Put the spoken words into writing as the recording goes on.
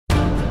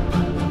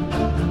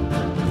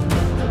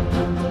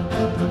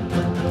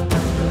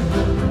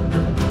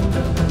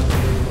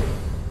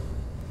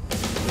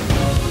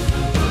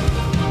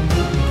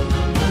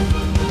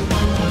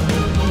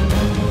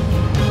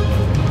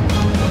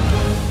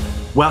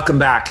Welcome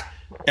back,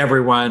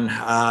 everyone.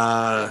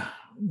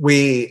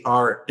 We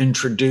are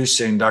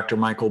introducing Dr.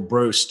 Michael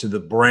Breus to the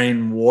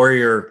Brain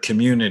Warrior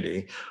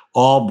community.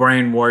 All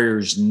Brain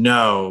Warriors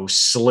know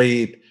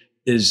sleep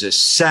is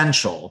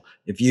essential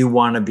if you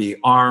want to be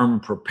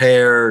armed,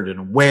 prepared,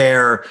 and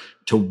aware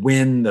to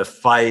win the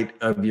fight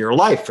of your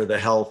life for the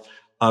health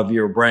of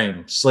your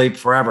brain. Sleep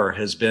Forever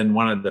has been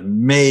one of the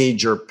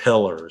major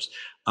pillars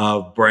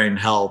of brain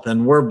health.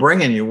 And we're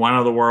bringing you one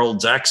of the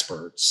world's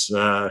experts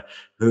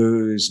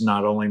who's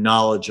not only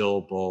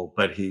knowledgeable,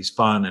 but he's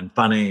fun and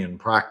funny and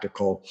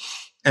practical.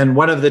 And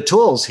one of the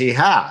tools he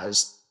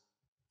has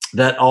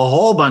that a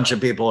whole bunch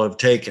of people have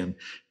taken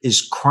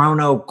is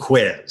Chrono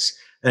Quiz.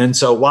 And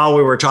so while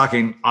we were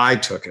talking, I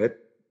took it,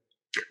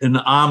 and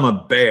I'm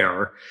a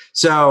bear.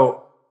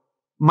 So,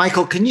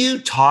 Michael, can you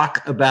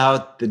talk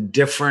about the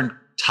different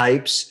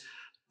types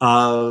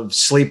of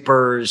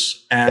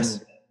sleepers and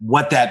yes,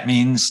 what that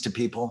means to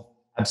people?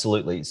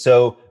 Absolutely.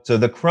 So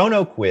the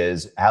Chrono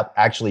Quiz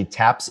actually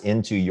taps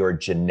into your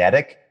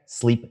genetic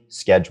sleep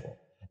schedule.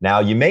 Now,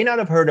 you may not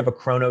have heard of a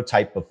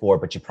chronotype before,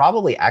 but you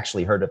probably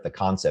actually heard of the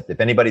concept. If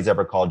anybody's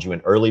ever called you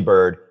an early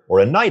bird or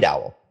a night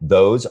owl,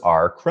 those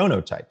are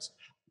chronotypes.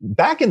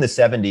 Back in the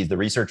 70s, the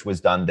research was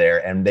done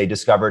there, and they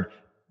discovered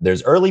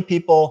there's early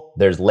people,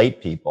 there's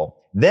late people.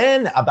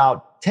 Then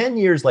about 10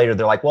 years later,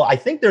 they're like, well, I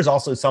think there's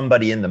also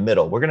somebody in the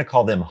middle. We're going to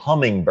call them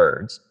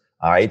hummingbirds.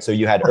 All right. So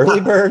you had early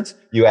birds,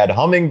 you had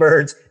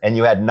hummingbirds, and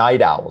you had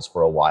night owls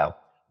for a while.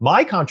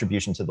 My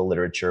contribution to the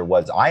literature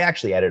was I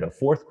actually added a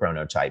fourth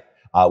chronotype,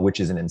 which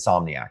is an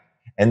insomniac.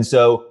 And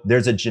so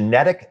there's a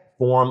genetic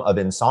form of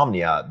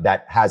insomnia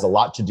that has a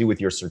lot to do with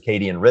your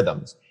circadian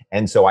rhythms.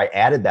 And so I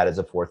added that as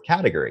a fourth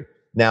category.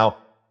 Now,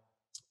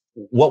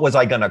 what was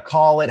I going to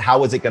call it? How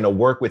was it going to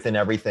work within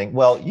everything?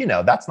 Well,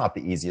 that's not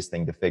the easiest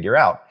thing to figure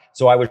out.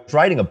 So I was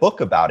writing a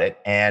book about it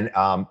and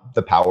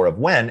The Power of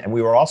When, and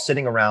we were all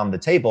sitting around the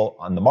table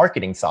on the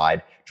marketing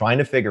side trying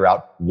to figure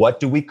out what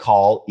do we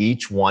call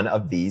each one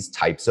of these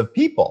types of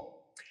people.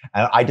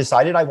 And I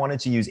decided I wanted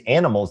to use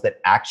animals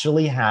that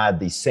actually had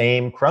the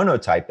same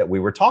chronotype that we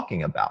were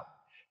talking about.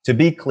 To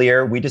be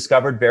clear, we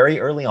discovered very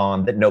early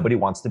on that nobody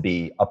wants to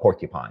be a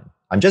porcupine.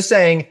 I'm just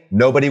saying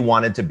nobody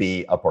wanted to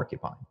be a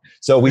porcupine.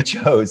 So we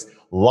chose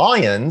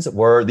lions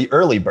were the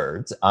early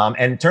birds.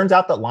 And it turns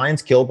out that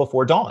lions kill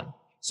before dawn.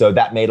 So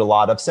that made a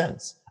lot of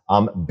sense.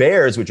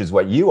 Bears, which is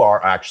what you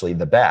are actually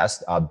the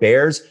best.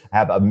 Bears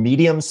have a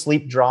medium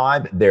sleep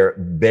drive.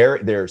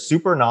 They're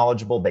super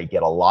knowledgeable. They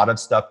get a lot of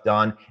stuff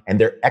done,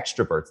 and they're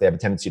extroverts. They have a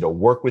tendency to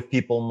work with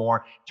people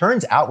more.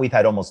 Turns out we've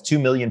had almost 2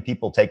 million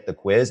people take the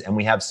quiz, and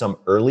we have some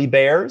early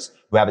bears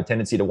who have a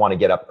tendency to want to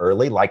get up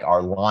early, like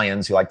our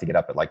lions who like to get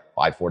up at like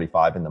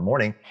 5:45 in the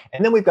morning.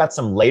 And then we've got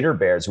some later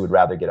bears who would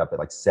rather get up at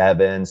like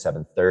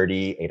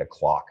 7:30, 8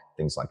 o'clock,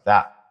 things like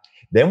that.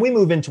 Then we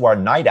move into our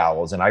night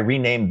owls, and I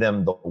renamed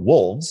them the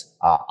wolves.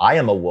 I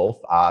am a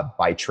wolf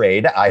by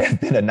trade. I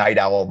have been a night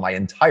owl my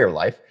entire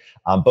life.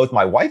 Both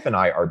my wife and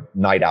I are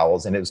night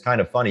owls, and it was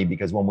kind of funny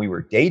because when we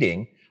were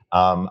dating,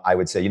 I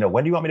would say,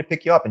 when do you want me to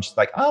pick you up? And she's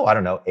like, oh, I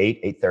don't know,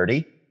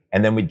 8:30.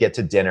 And then we'd get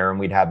to dinner, and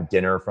we'd have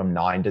dinner from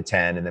 9 to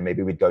 10, and then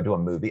maybe we'd go to a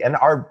movie. And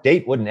our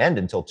date wouldn't end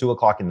until 2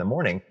 o'clock in the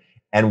morning.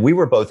 And we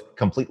were both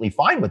completely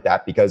fine with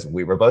that because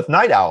we were both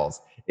night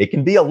owls. It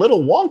can be a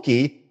little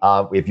wonky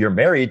if you're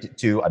married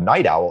to a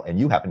night owl and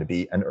you happen to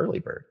be an early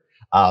bird.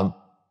 And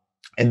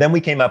then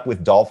we came up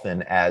with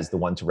dolphin as the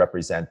one to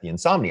represent the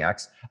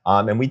insomniacs.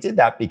 And we did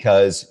that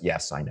because,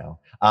 yes, I know,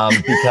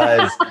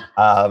 because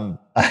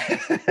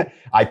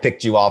I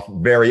picked you off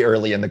very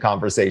early in the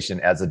conversation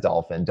as a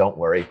dolphin. Don't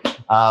worry.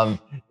 I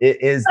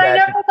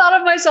never thought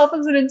of myself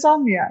as an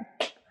insomniac.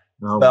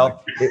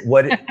 Well,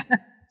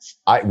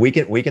 we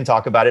can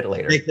talk about it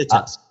later. Take the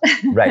test.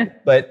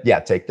 Right. But yeah,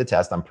 take the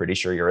test. I'm pretty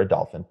sure you're a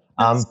dolphin.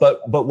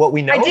 But what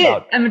we know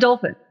I'm a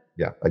dolphin.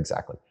 Yeah,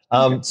 exactly.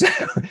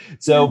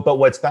 But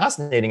what's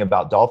fascinating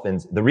about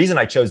dolphins, the reason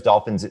I chose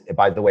dolphins,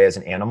 by the way, as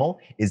an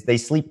animal, is they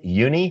sleep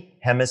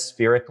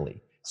unihemispherically.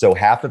 So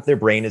half of their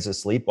brain is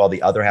asleep while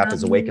the other half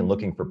is awake and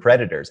looking for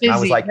predators. Busy, and I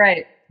was like,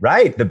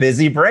 right, the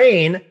busy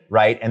brain,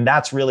 right? And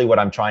that's really what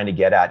I'm trying to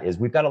get at is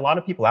we've got a lot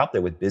of people out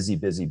there with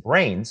busy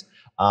brains.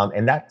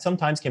 And that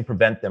sometimes can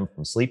prevent them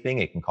from sleeping.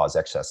 It can cause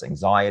excess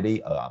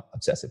anxiety,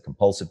 obsessive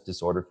compulsive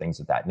disorder, things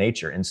of that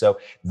nature. And so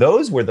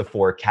those were the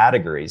 4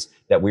 categories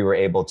that we were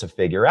able to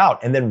figure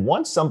out. And then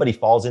once somebody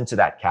falls into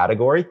that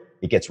category,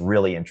 it gets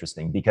really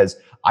interesting because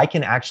I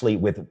can actually,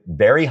 with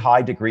very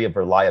high degree of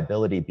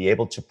reliability, be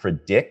able to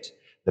predict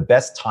the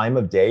best time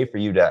of day for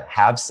you to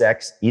have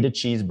sex, eat a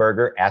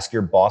cheeseburger, ask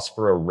your boss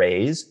for a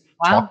raise,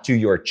 talk to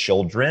your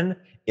children.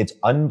 It's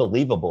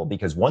unbelievable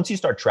because once you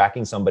start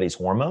tracking somebody's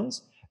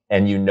hormones,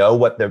 and you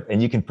know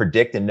and you can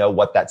predict and know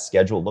what that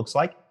schedule looks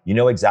like, you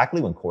know exactly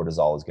when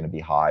cortisol is going to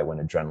be high, when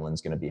adrenaline is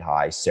going to be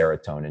high,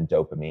 serotonin,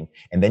 dopamine.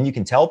 And then you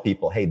can tell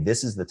people, hey,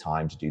 this is the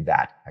time to do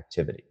that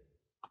activity.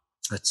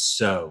 That's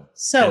so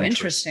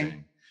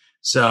interesting.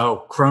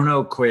 So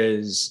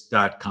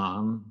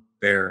chronoquiz.com,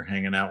 bear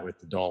hanging out with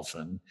the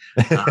dolphin,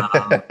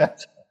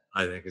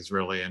 I think is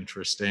really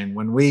interesting.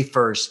 When we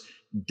first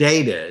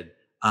dated,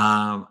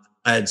 I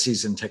had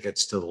season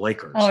tickets to the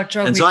Lakers. Oh, it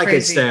drove and me so crazy. I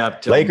could stay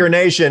up till Laker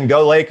Nation,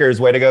 go Lakers.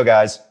 Way to go,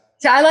 guys.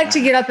 See, I like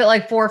to get up at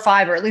like 4 or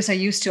 5, or at least I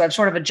used to. I've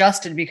sort of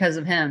adjusted because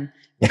of him.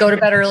 Go to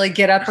bed early,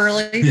 get up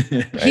early.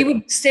 Right. He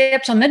would stay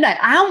up till midnight.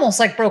 I almost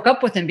like broke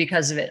up with him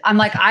because of it. I'm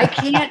like, I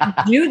can't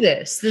do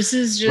this. This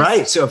is just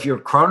right. So if your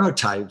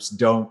chronotypes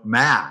don't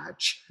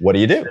match, What do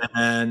you do?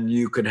 then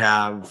you could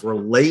have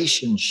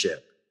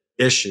relationship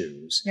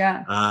issues,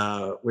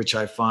 Yeah. which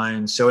I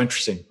find so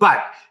interesting.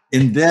 But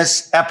in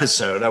this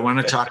episode, I want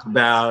to talk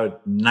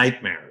about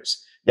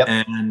nightmares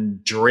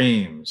and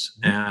dreams.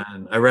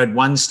 And I read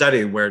one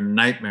study where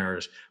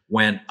nightmares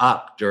went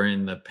up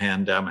during the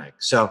pandemic.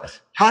 So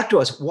talk to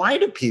us. Why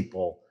do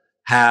people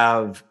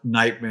have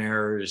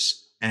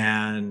nightmares?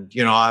 And,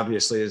 you know,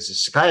 obviously as a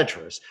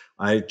psychiatrist,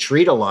 I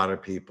treat a lot of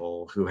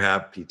people who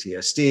have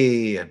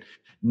PTSD and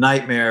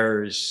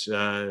nightmares.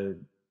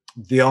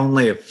 The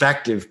only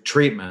effective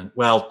treatment,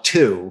 well,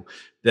 two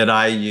that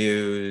I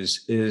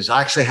use is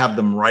I actually have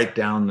them write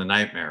down the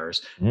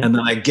nightmares and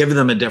then I give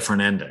them a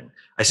different ending.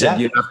 I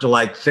said, you have to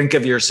like think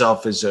of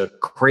yourself as a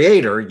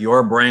creator.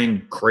 Your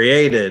brain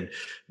created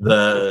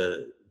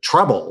the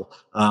trouble,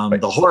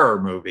 the horror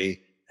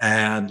movie,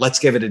 and let's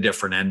give it a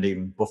different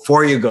ending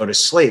before you go to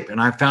sleep. And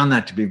I found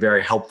that to be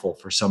very helpful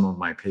for some of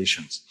my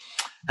patients.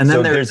 And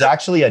then there's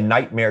actually a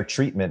nightmare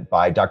treatment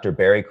by Dr.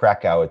 Barry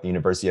Krakow at the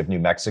University of New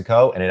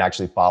Mexico, and it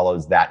actually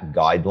follows that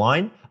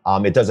guideline.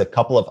 It does a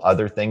couple of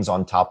other things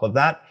on top of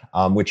that,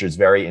 which is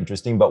very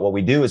interesting. But what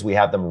we do is we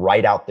have them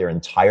write out their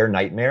entire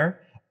nightmare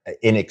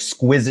in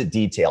exquisite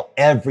detail,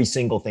 every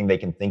single thing they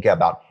can think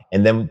about.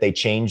 And then they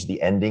change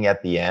the ending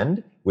at the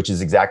end, which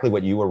is exactly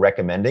what you were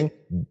recommending.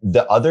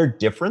 The other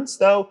difference,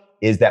 though,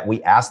 is that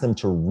we ask them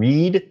to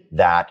read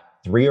that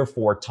 3 or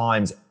 4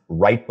 times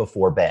right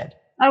before bed.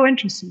 Oh,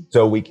 interesting.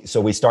 So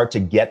we start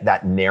to get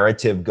that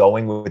narrative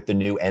going with the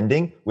new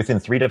ending. Within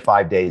 3 to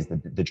 5 days,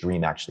 the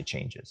dream actually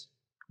changes.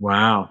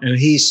 Wow. And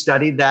he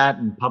studied that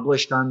and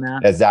published on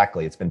that?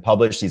 Exactly. It's been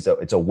published.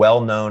 It's a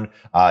well-known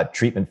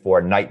treatment for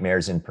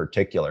nightmares in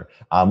particular,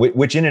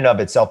 which in and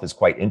of itself is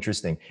quite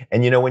interesting.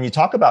 And, you know, when you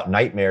talk about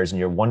nightmares and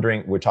you're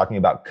wondering, we're talking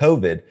about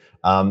COVID,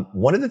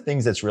 one of the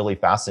things that's really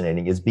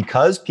fascinating is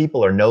because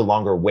people are no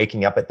longer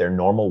waking up at their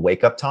normal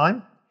wake-up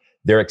time,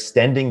 they're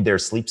extending their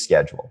sleep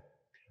schedule.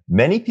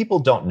 Many people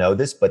don't know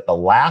this, but the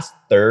last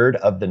third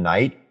of the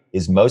night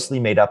is mostly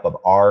made up of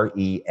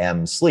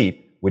REM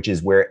sleep, which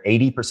is where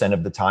 80%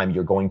 of the time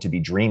you're going to be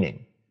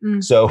dreaming.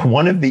 So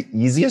one of the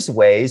easiest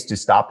ways to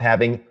stop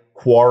having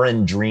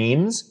quarantine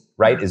dreams,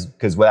 right, is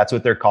because that's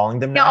what they're calling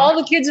them now. Yeah, all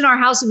the kids in our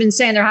house have been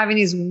saying they're having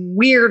these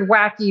weird,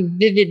 wacky,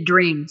 vivid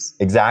dreams.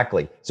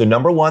 Exactly. So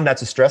number one,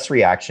 that's a stress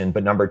reaction.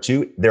 But number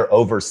two, they're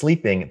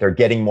oversleeping. They're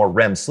getting more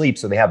REM sleep,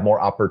 so they have more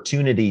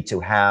opportunity to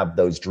have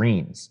those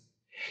dreams.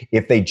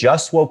 If they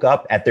just woke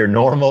up at their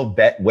normal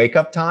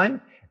wake-up time,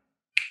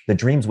 the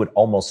dreams would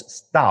almost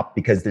stop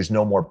because there's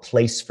no more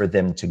place for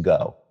them to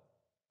go.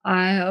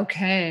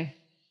 Okay.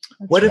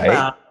 What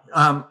about,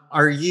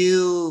 are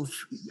you,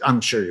 I'm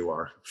sure you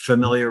are,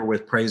 familiar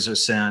with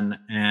prazosin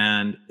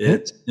and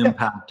its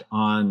impact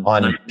on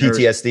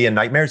PTSD and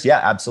nightmares?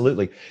 Yeah,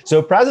 absolutely.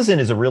 So prazosin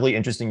is a really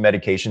interesting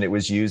medication. It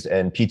was used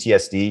in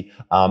PTSD,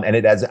 and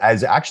it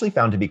has actually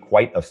found to be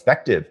quite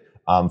effective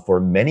for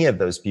many of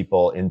those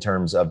people in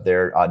terms of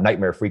their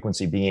nightmare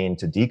frequency beginning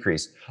to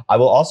decrease. I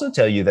will also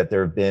tell you that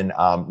there have been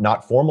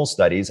not formal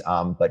studies,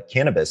 but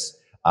cannabis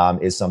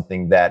is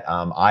something that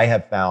I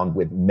have found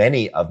with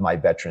many of my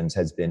veterans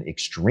has been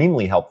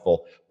extremely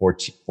helpful for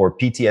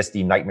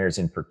PTSD nightmares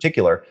in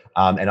particular.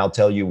 And I'll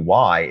tell you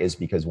why is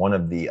because one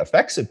of the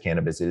effects of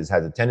cannabis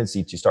has a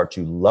tendency to start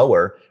to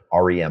lower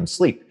REM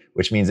sleep,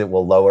 which means it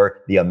will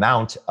lower the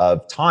amount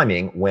of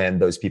timing when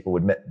those people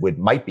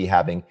might be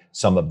having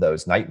some of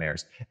those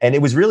nightmares. And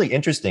it was really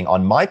interesting.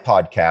 On my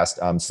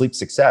podcast, Sleep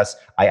Success,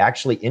 I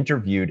actually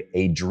interviewed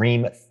a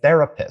dream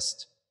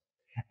therapist.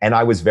 And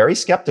I was very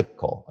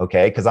skeptical,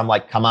 okay? Because I'm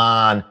like, come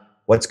on,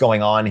 what's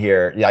going on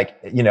here? Like,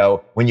 you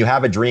know, when you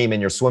have a dream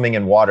and you're swimming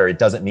in water, it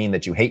doesn't mean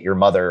that you hate your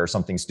mother or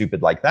something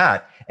stupid like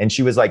that. And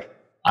she was like,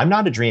 I'm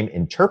not a dream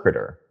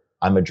interpreter.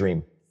 I'm a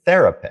dream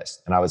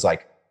therapist. And I was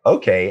like,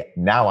 okay,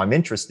 now I'm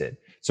interested.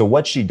 So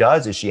what she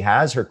does is she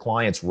has her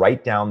clients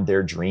write down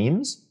their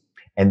dreams,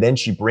 and then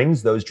she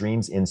brings those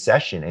dreams in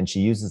session and she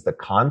uses the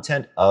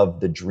content of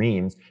the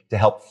dreams to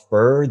help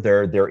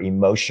further their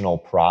emotional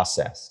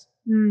process.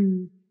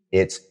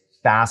 It's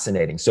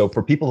fascinating. So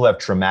for people who have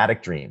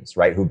traumatic dreams,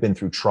 right, who've been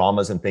through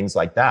traumas and things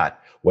like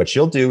that, what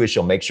she'll do is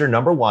she'll make sure,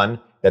 number one,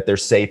 that they're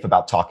safe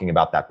about talking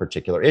about that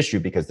particular issue,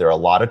 because there are a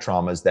lot of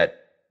traumas that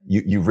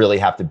you really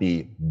have to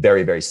be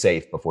very, very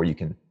safe before you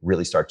can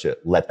really start to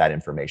let that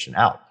information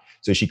out.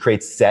 So she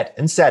creates set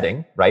and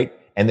setting, right?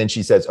 And then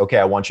she says, okay,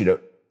 I want you to,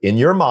 in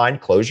your mind,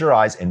 close your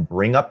eyes and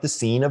bring up the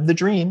scene of the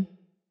dream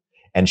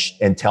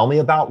and tell me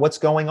about what's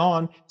going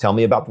on. Tell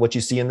me about what you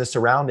see in the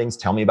surroundings.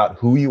 Tell me about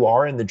who you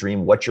are in the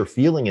dream, what you're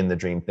feeling in the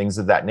dream, things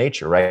of that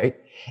nature, right?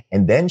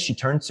 And then she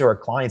turns to her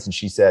clients and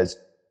she says,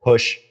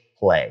 push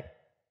play.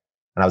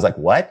 And I was like,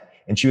 what?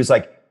 And she was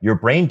like, Your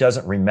brain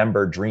doesn't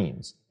remember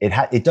dreams.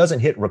 It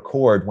doesn't hit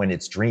record when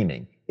it's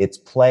dreaming. It's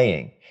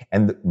playing.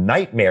 And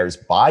nightmares,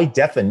 by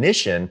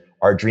definition,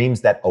 are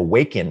dreams that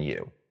awaken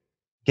you.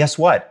 Guess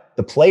what?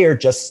 The player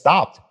just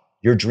stopped.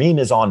 Your dream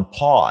is on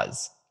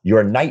pause.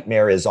 Your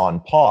nightmare is on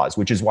pause,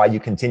 which is why you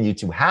continue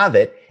to have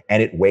it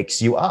and it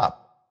wakes you up.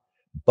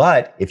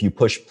 But if you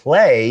push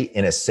play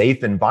in a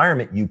safe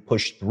environment, you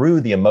push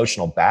through the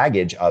emotional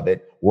baggage of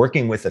it,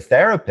 working with a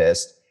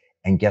therapist,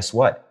 and guess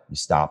what? You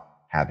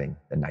stop having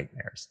the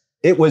nightmares.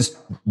 It was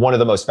one of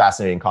the most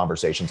fascinating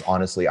conversations,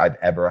 honestly, I've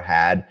ever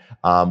had.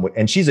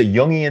 And she's a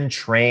Jungian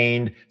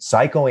trained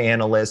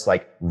psychoanalyst,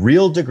 like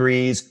real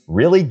degrees,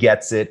 really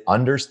gets it,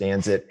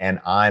 understands it. And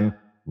I'm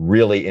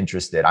really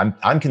interested.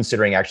 I'm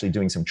considering actually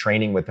doing some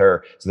training with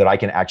her so that I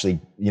can actually,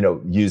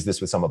 use this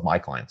with some of my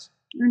clients.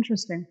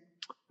 Interesting.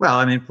 Well,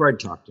 I mean, Freud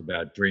talked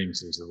about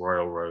dreams as the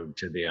royal road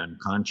to the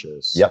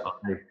unconscious. Yep.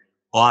 I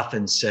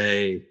often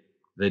say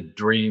that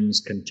dreams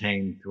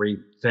contain three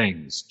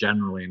things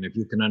generally, and if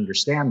you can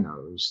understand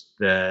those,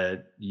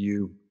 that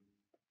you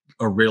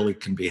really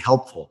can be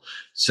helpful.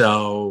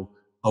 So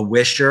a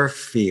wish or a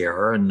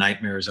fear, and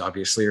nightmares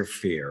obviously are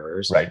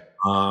fears. Right.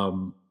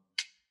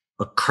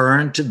 A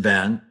current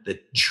event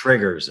that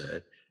triggers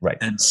it, right,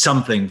 and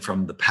something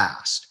from the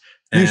past.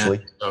 Usually.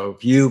 And so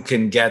if you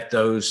can get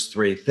those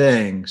three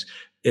things,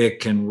 it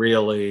can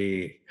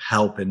really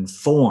help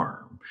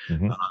inform.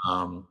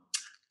 Mm-hmm.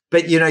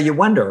 But, you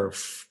wonder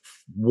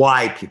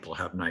why people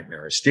have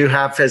nightmares. Do you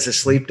have, as a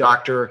sleep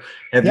doctor,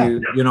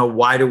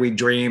 why do we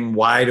dream?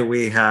 Why do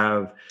we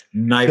have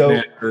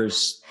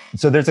nightmares?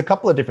 So there's a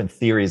couple of different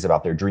theories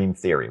about their dream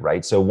theory,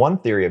 right? So one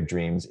theory of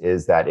dreams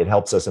is that it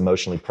helps us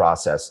emotionally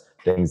process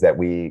things that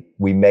we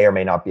may or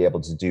may not be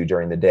able to do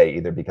during the day,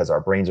 either because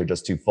our brains are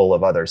just too full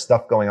of other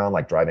stuff going on,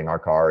 like driving our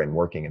car and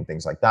working and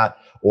things like that,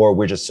 or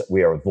we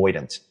are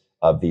avoidant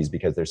of these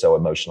because they're so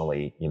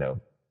emotionally,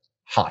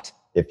 hot,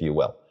 if you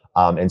will.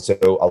 And so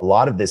a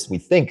lot of this, we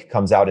think,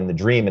 comes out in the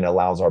dream and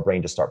allows our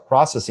brain to start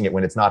processing it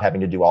when it's not having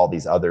to do all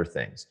these other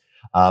things.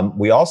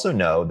 We also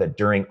know that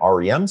during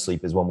REM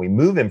sleep is when we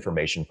move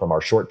information from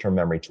our short-term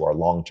memory to our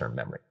long-term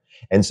memory.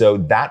 And so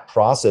that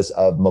process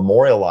of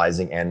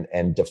memorializing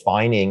and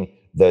defining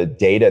the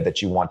data that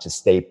you want to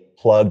stay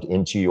plugged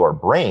into your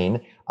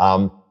brain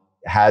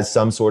has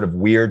some sort of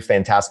weird,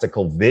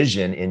 fantastical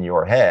vision in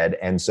your head.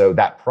 And so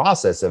that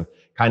process of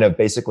kind of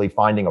basically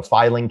finding a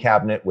filing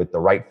cabinet with the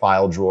right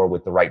file drawer,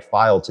 with the right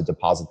file to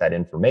deposit that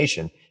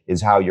information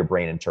is how your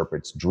brain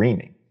interprets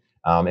dreaming.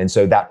 And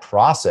so that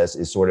process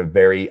is sort of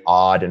very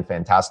odd and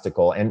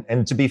fantastical.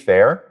 And to be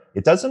fair,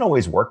 it doesn't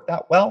always work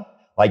that well.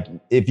 Like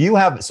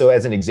so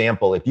as an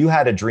example, if you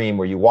had a dream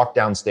where you walk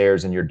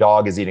downstairs and your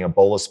dog is eating a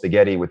bowl of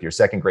spaghetti with your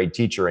second grade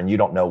teacher and you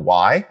don't know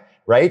why,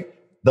 right?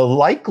 The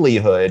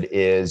likelihood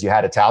is you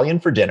had Italian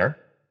for dinner,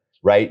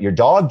 right? Your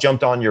dog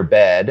jumped on your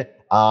bed,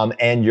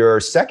 and your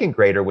second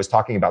grader was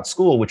talking about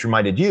school, which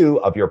reminded you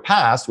of your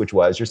past, which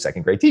was your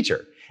second grade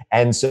teacher.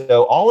 And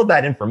so all of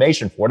that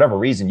information, for whatever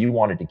reason you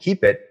wanted to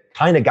keep it,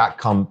 kind of got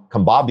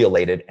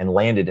combobulated and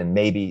landed in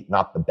maybe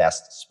not the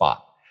best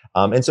spot.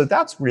 And so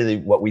that's really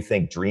what we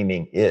think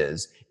dreaming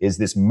is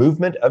this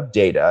movement of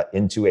data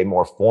into a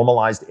more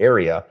formalized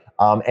area.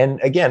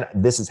 And again,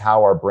 this is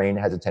how our brain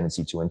has a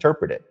tendency to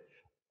interpret it.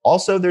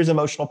 Also, there's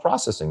emotional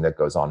processing that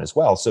goes on as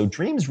well. So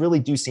dreams really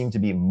do seem to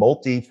be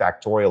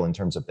multifactorial in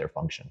terms of their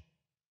function.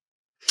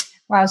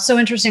 Wow, so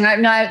interesting.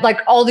 I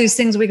like all these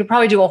things. We could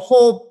probably do a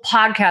whole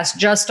podcast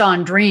just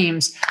on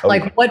dreams.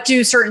 What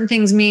do certain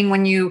things mean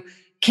when you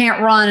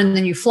can't run and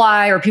then you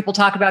fly, or people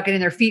talk about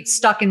getting their feet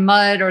stuck in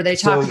mud, or they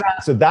talk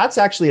about. So that's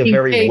actually a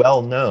very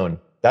well-known,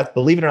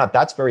 believe it or not,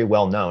 that's very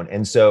well known.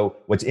 And so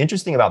what's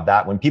interesting about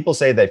that, when people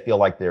say they feel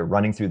like they're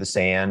running through the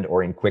sand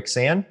or in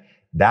quicksand,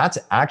 that's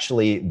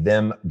actually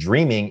them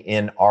dreaming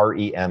in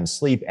REM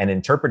sleep and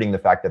interpreting the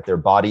fact that their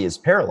body is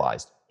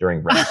paralyzed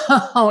during REM.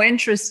 Oh,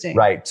 interesting.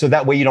 Right. So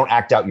that way you don't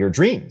act out your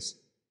dreams,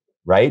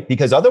 right?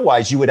 Because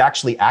otherwise you would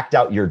actually act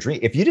out your dream.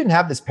 If you didn't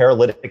have this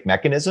paralytic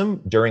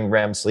mechanism during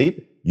REM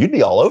sleep, you'd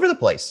be all over the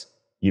place.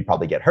 You'd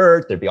probably get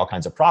hurt. There'd be all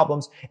kinds of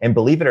problems. And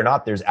believe it or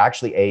not, there's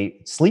actually a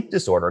sleep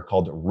disorder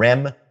called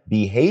REM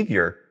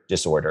behavior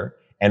disorder.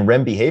 And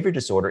REM behavior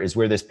disorder is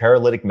where this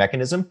paralytic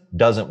mechanism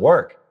doesn't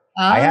work.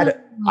 Oh. I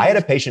had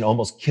a patient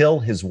almost kill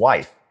his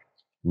wife,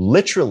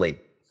 literally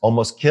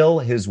almost kill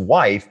his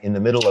wife in the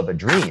middle of a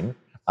dream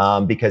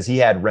because he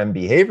had REM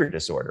behavior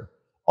disorder.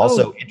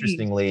 Also,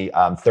 interestingly,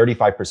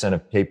 35%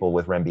 of people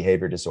with REM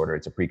behavior disorder,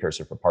 it's a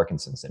precursor for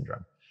Parkinson's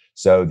syndrome.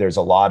 So there's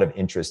a lot of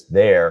interest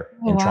there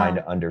in trying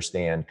to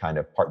understand kind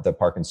of the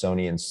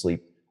Parkinsonian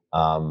sleep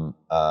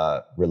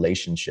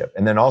relationship.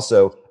 And then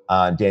also,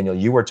 Daniel,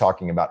 you were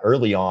talking about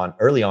early on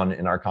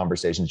in our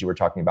conversations, you were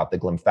talking about the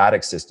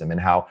glymphatic system and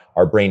how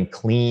our brain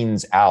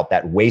cleans out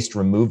that waste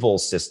removal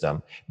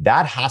system.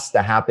 That has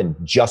to happen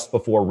just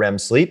before REM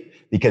sleep,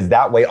 because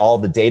that way all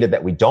the data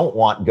that we don't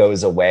want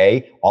goes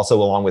away, also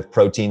along with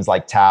proteins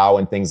like tau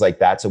and things like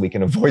that, so we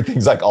can avoid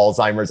things like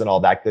Alzheimer's and all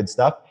that good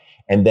stuff.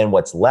 And then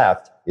what's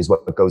left is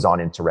what goes on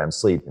into REM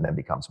sleep and then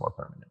becomes more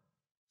permanent.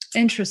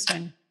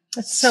 Interesting.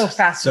 That's so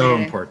fascinating.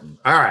 So important.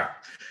 All right.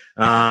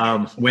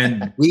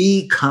 When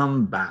we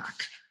come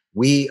back,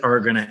 we are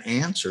going to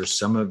answer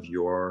some of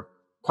your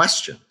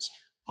questions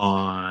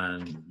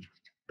on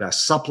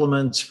best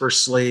supplements for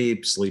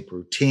sleep, sleep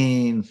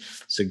routine,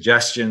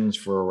 suggestions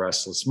for a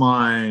restless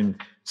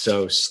mind.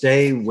 So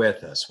stay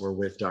with us. We're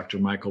with Dr.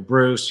 Michael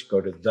Breus.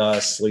 Go to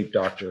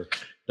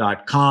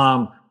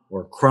thesleepdoctor.com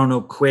or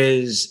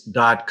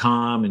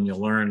chronoquiz.com and you'll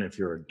learn if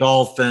you're a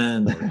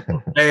dolphin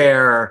or a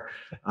bear.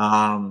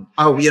 I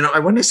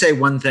want to say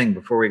one thing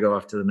before we go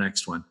off to the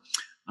next one.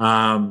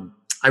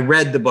 I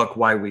read the book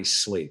Why We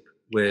Sleep,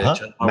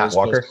 which Matt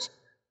Walker.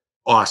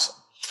 Awesome.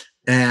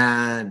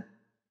 And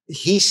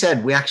he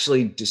said we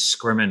actually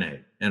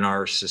discriminate in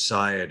our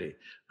society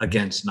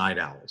against night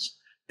owls.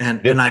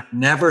 And I've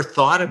never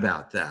thought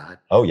about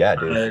that. Oh, yeah,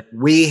 dude.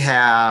 We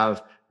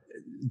have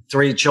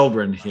 3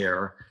 children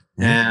here,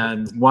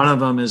 and one of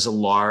them is a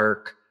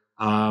lark.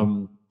 2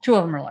 of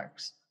them are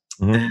larks.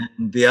 And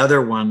the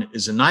other one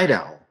is a night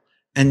owl.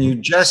 And you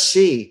just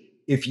see,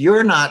 if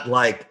you're not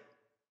like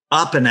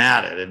up and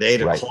at it at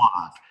 8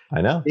 o'clock,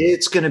 I know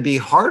it's going to be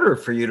harder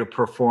for you to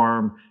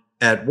perform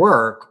at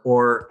work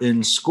or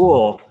in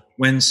school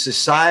when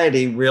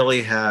society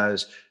really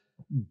has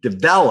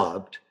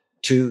developed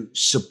to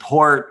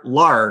support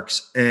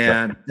larks.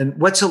 And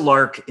what's a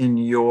lark in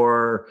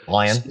your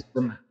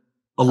system?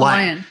 A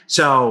lion.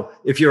 So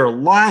if you're a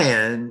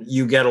lion,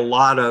 you get a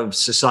lot of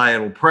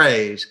societal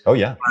praise. Oh,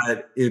 yeah.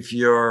 But if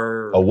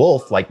you're a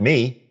wolf like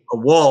me, a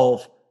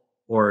wolf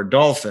or a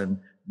dolphin,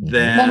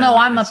 then well, no,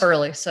 I'm up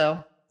early,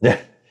 so yeah.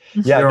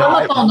 I'm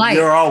up all night.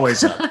 You're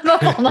always up. I'm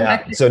up all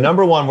night. Yeah. So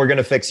number one, we're going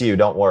to fix you.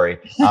 Don't worry.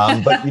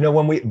 But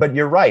but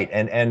you're right.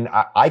 And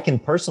I can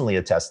personally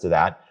attest to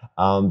that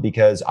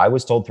because I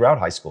was told throughout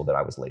high school that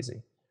I was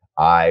lazy.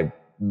 The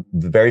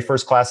very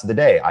first class of the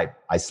day,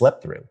 I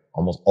slept through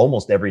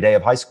almost every day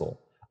of high school.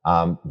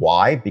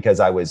 Why? Because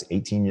I was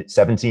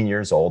 17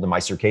 years old and my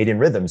circadian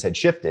rhythms had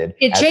shifted.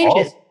 It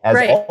changes.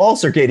 All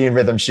circadian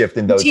rhythms shift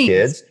in those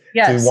kids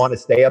to want to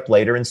stay up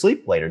later and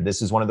sleep later.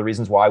 This is one of the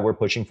reasons why we're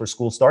pushing for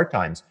school start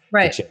times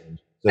to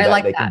change. So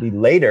that they can be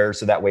later,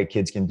 so that way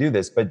kids can do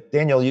this. But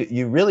Daniel,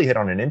 you really hit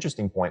on an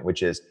interesting point,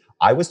 which is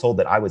I was told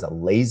that I was a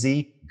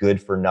lazy,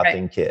 good for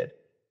nothing kid.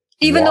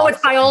 Even though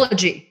it's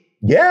biology.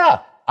 Yeah.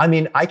 I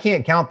mean, I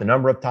can't count the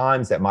number of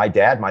times that my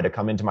dad might have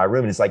come into my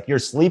room and it's like, you're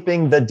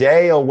sleeping the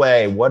day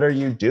away. What are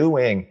you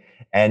doing?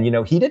 And,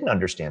 he didn't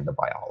understand the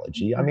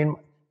biology. I mean,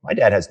 my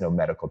dad has no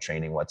medical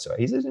training whatsoever.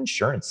 He's an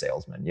insurance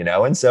salesman,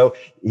 and so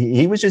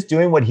he was just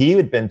doing what he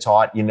had been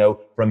taught,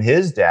 from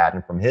his dad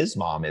and from his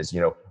mom is,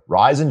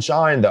 rise and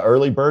shine. The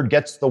early bird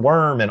gets the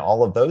worm and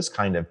all of those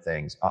kind of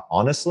things.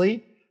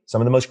 Honestly, some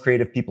of the most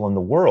creative people in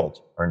the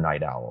world are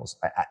night owls.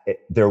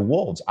 They're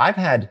wolves. I've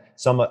had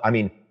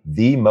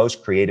the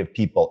most creative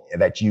people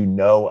that you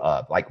know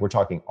of. Like we're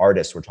talking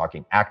artists, we're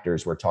talking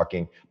actors, we're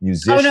talking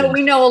musicians. Oh no,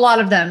 we know a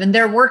lot of them, and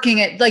they're working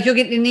at you'll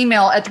get an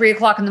email at 3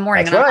 o'clock in the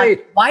morning. That's right.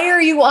 Like, why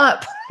are you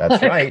up?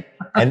 That's right.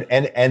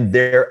 And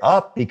they're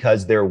up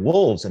because they're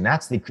wolves, and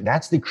that's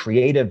the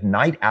creative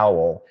night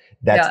owl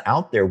that's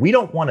out there. We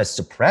don't want to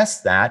suppress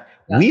that.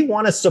 Yeah. We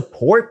want to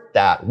support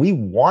that. We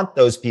want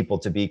those people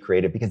to be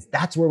creative because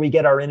that's where we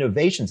get our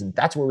innovations and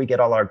that's where we get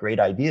all our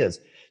great ideas.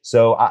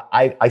 So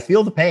I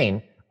feel the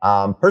pain.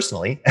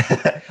 Personally,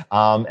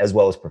 as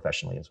well as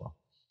professionally as well.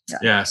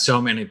 Yeah. So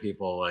many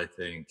people, I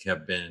think,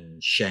 have been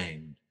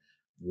shamed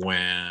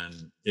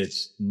when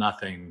it's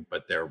nothing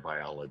but their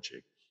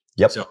biology.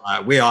 Yep. So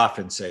we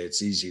often say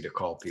it's easy to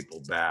call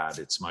people bad.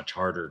 It's much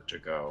harder to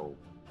go,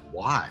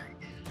 why?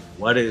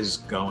 What is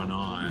going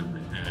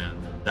on? And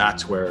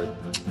that's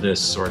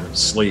this sort of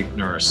sleep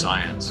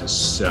neuroscience is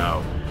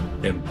so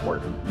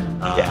important.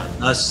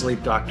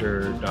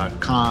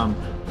 thesleepdoctor.com,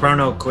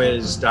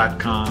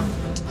 chronoquiz.com.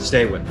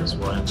 Stay with us.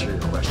 We'll answer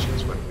your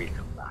questions when we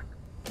come back.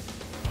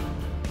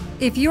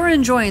 If you're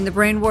enjoying the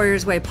Brain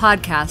Warriors Way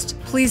podcast,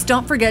 please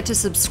don't forget to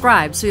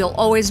subscribe so you'll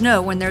always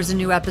know when there's a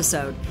new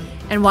episode.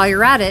 And while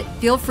you're at it,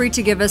 feel free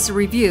to give us a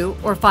review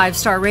or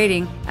 5-star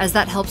rating, as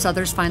that helps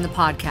others find the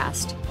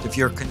podcast. If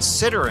you're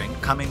considering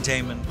coming to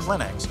Amen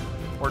Clinics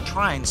or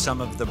trying some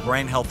of the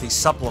brain healthy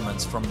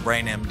supplements from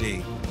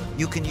BrainMD,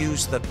 you can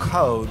use the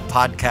code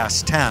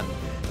podcast10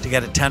 to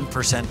get a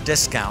 10%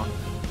 discount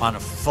on a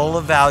full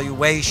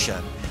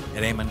evaluation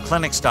at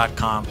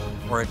amenclinics.com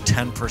or a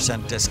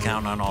 10%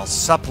 discount on all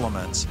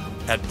supplements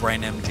at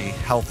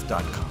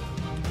brainmdhealth.com.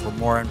 For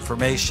more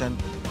information,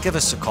 give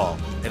us a call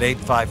at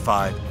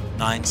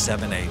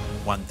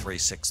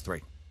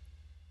 855-978-1363.